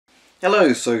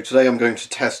Hello, so today I'm going to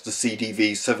test the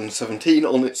CDV 717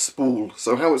 on its spool.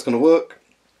 So how it's going to work,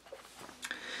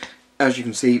 as you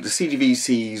can see, the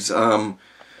CDVC's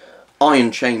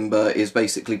iron chamber is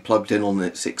basically plugged in on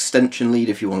its extension lead,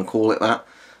 if you want to call it that.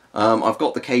 I've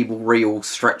got the cable reel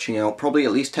stretching out probably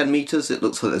at least 10 metres. It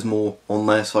looks like there's more on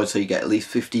there, so I'd say you get at least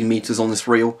 15 metres on this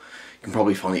reel. You can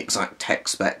probably find the exact tech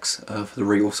specs for the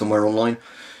reel somewhere online.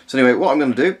 So anyway, what I'm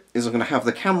going to do is I'm going to have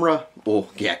the camera,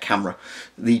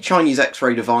 the Chinese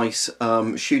X-ray device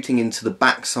shooting into the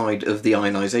backside of the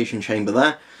ionisation chamber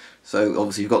there. So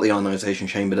obviously you've got the ionisation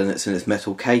chamber, then it's in its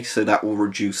metal case, so that will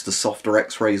reduce the softer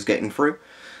X-rays getting through.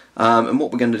 And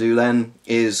what we're going to do then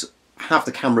is have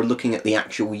the camera looking at the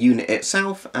actual unit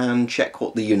itself and check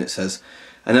what the unit says.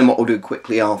 And then what I'll do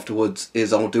quickly afterwards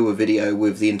is I'll do a video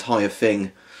with the entire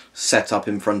thing set up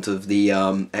in front of the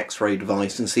X-ray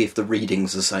device and see if the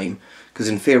reading's the same, because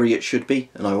in theory it should be,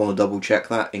 and I want to double check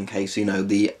that in case, you know,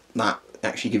 that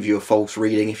actually gives you a false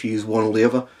reading if you use one or the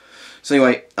other. So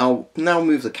anyway, I'll now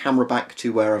move the camera back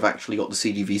to where I've actually got the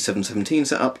CDV 717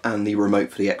 set up and the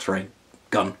remote for the X-ray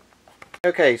gun.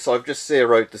 Okay, so I've just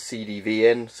zeroed the CDV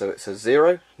in, so it says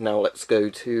 0. Now let's go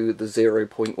to the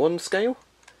 0.1 scale,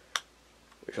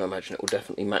 which I imagine it will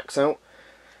definitely max out.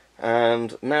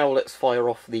 And now let's fire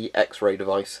off the X-ray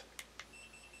device.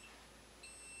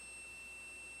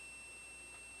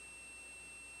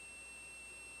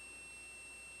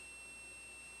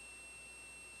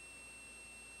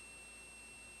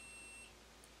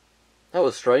 That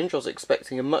was strange. I was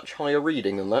expecting a much higher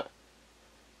reading than that.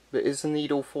 But is the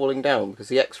needle falling down because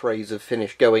the X-rays have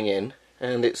finished going in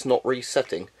and it's not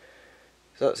resetting?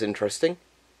 So that's interesting.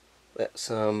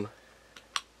 Let's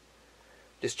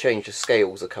just change the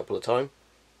scales a couple of times.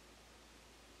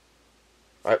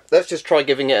 Right, let's just try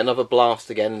giving it another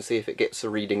blast again and see if it gets a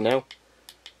reading now.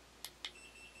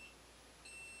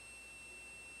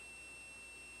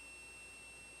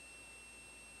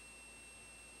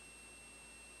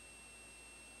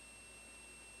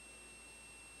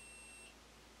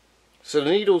 So the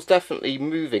needle's definitely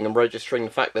moving and registering the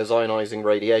fact there's ionising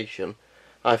radiation.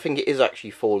 I think it is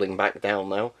actually falling back down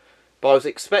now. But I was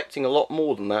expecting a lot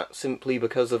more than that, simply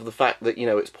because of the fact that, you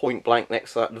know, it's point blank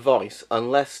next to that device,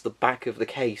 unless the back of the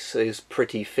case is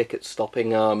pretty thick at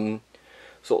stopping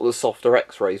sort of the softer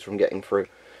X-rays from getting through.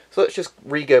 So let's just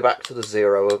re-go back to the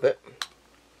 0 of it.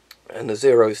 And the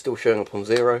 0 is still showing up on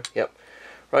 0, yep.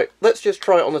 Right, let's just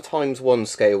try it on the ×1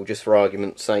 scale, just for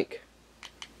argument's sake.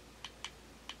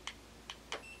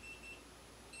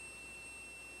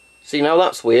 See, now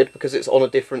that's weird, because it's on a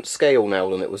different scale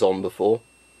now than it was on before.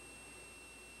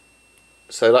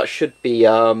 So that should be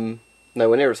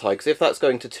nowhere near as high, because if that's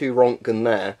going to 2 Rontgen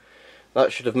there,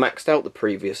 that should have maxed out the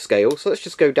previous scale. So let's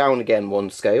just go down again 1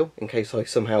 scale, in case I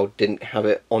somehow didn't have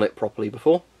it on it properly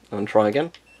before, and try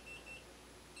again.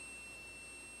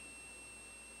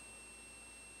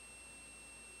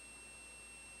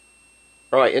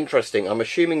 Right, interesting. I'm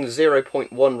assuming the 0.1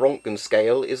 Rontgen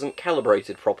scale isn't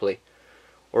calibrated properly,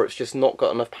 or it's just not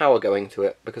got enough power going to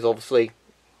it, because obviously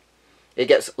it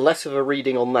gets less of a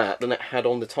reading on that than it had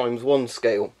on the ×1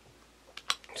 scale.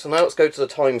 So now let's go to the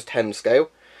 ×10 scale,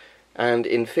 and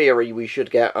in theory we should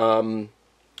get, you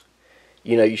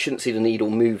know, you shouldn't see the needle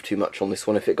move too much on this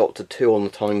one if it got to 2 on the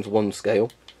 ×1 scale.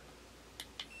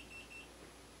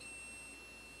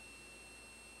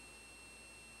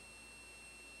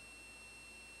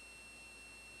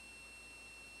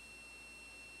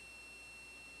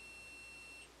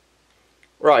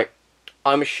 Right,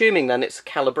 I'm assuming then it's a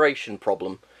calibration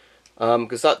problem,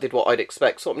 because that did what I'd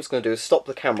expect. So what I'm just going to do is stop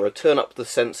the camera, turn up the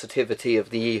sensitivity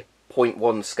of the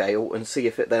 0.1 scale, and see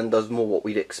if it then does more what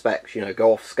we'd expect. You know,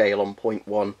 go off scale on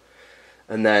 0.1,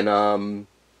 and then,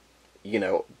 you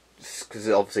know, because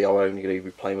obviously I'm only going to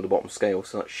be playing with the bottom scale,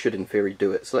 so that should in theory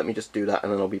do it. So let me just do that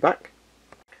and then I'll be back.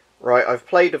 Right, I've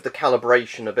played with the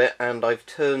calibration a bit, and I've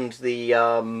turned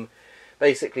the,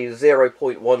 basically the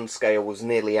 0.1 scale was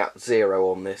nearly at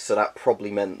 0 on this, so that probably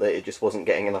meant that it just wasn't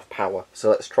getting enough power. So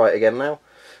let's try it again now.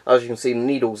 As you can see, the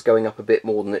needle's going up a bit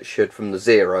more than it should from the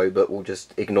 0, but we'll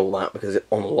just ignore that because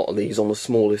on a lot of these, on the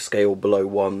smallest scale below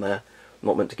 1 there,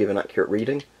 not meant to give an accurate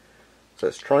reading. So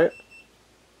let's try it.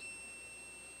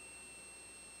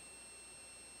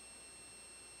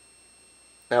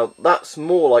 Now that's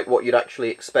more like what you'd actually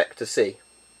expect to see.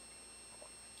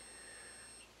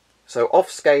 So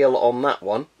off scale on that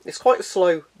one, it's quite a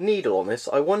slow needle on this.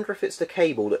 I wonder if it's the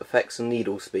cable that affects the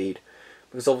needle speed,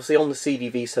 because obviously on the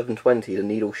CDV 720 the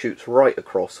needle shoots right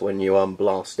across when you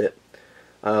blast it,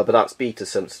 but that's beta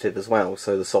sensitive as well,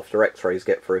 so the softer X-rays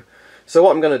get through. So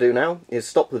what I'm going to do now is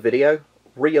stop the video,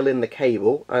 reel in the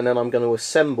cable, and then I'm going to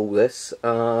assemble this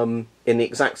in the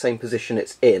exact same position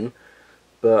it's in,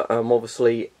 but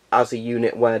obviously as a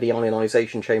unit where the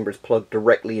ionisation chamber is plugged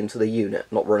directly into the unit,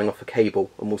 not running off a cable,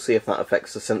 and we'll see if that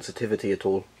affects the sensitivity at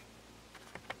all.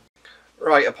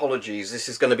 Right, apologies, this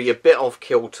is going to be a bit off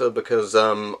kilter because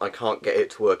I can't get it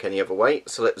to work any other way,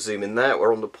 so let's zoom in there.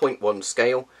 We're on the 0.1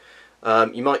 scale.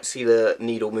 You might see the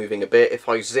needle moving a bit. If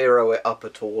I zero it up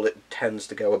at all, it tends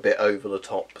to go a bit over the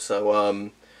top.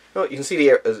 So, well, you can see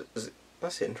the...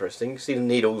 that's interesting. You can see the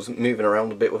needles moving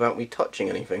around a bit without me touching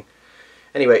anything.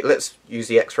 Anyway, let's use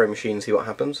the X-ray machine and see what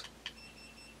happens.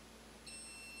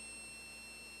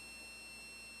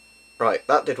 Right,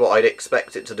 that did what I'd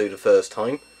expect it to do the first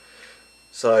time.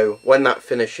 So, when that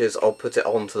finishes, I'll put it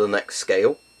on to the next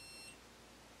scale.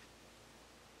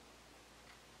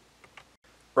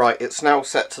 Right, it's now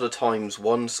set to the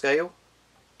 ×1 scale.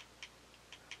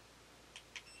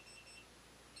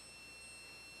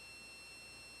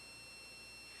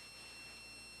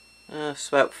 It's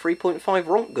about 3.5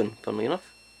 Rontgen, funnily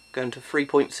enough. Going to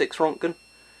 3.6 Rontgen.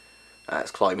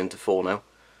 It's climbing to 4 now.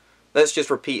 Let's just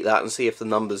repeat that and see if the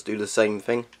numbers do the same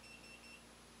thing.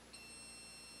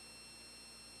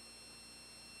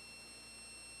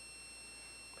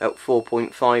 About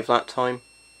 4.5 that time.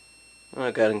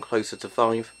 Getting closer to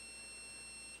 5.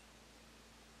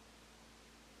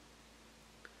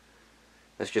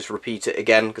 Let's just repeat it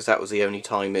again because that was the only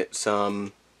time it's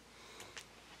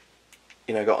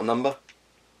you know, got a number.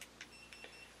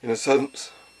 In a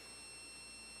sense,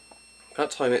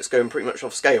 that time it's going pretty much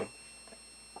off scale.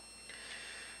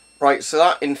 Right, so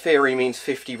that in theory means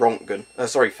 50 Rontgen.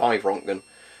 Sorry, 5 Rontgen.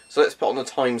 So let's put on the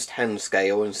 ×10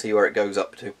 scale and see where it goes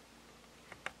up to.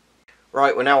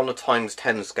 Right, we're now on the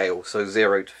 ×10 scale, so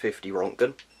 0 to 50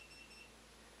 Rontgen.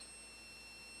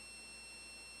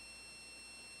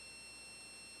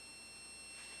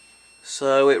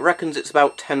 So it reckons it's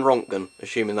about 10 Rontgen,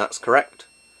 assuming that's correct.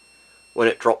 When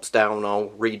it drops down, I'll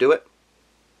redo it.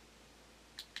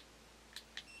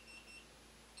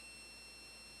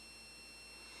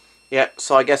 Yeah,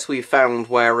 so I guess we've found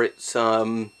where it's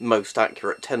most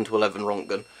accurate, 10 to 11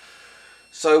 Rontgen.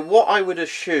 So what I would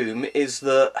assume is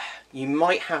that you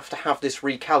might have to have this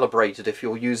recalibrated if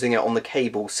you're using it on the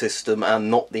cable system and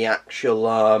not the actual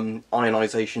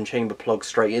ionisation chamber plug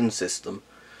straight in system.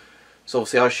 So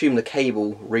obviously I assume the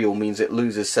cable reel means it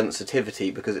loses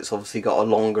sensitivity because it's obviously got a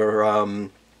longer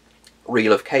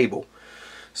reel of cable.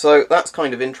 So that's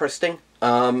kind of interesting.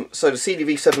 So the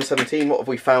CDV 717, what have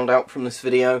we found out from this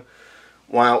video?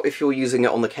 Wow, if you're using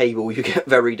it on the cable you get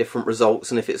very different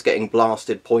results, and if it's getting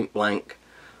blasted point blank,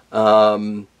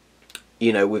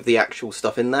 you know, with the actual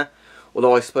stuff in there.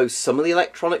 Although I suppose some of the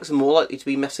electronics are more likely to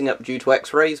be messing up due to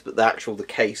X-rays, but the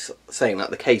case, saying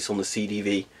that, the case on the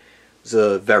CDV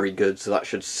is very good, so that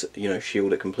should, you know,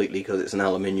 shield it completely because it's an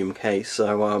aluminium case.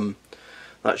 So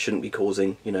that shouldn't be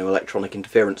causing, you know, electronic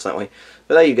interference that way.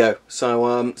 But there you go. So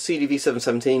CDV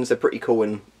 717s, they're pretty cool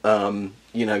in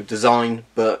you know, design,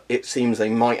 but it seems they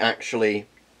might actually,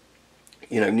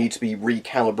 you know, need to be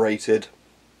recalibrated.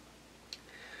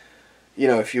 You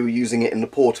know, if you're using it in the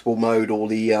portable mode or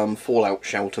the fallout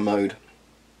shelter mode,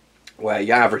 where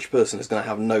your average person is going to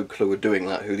have no clue of doing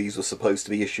that, who these were supposed to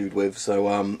be issued with.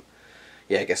 So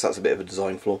yeah, I guess that's a bit of a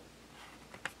design flaw.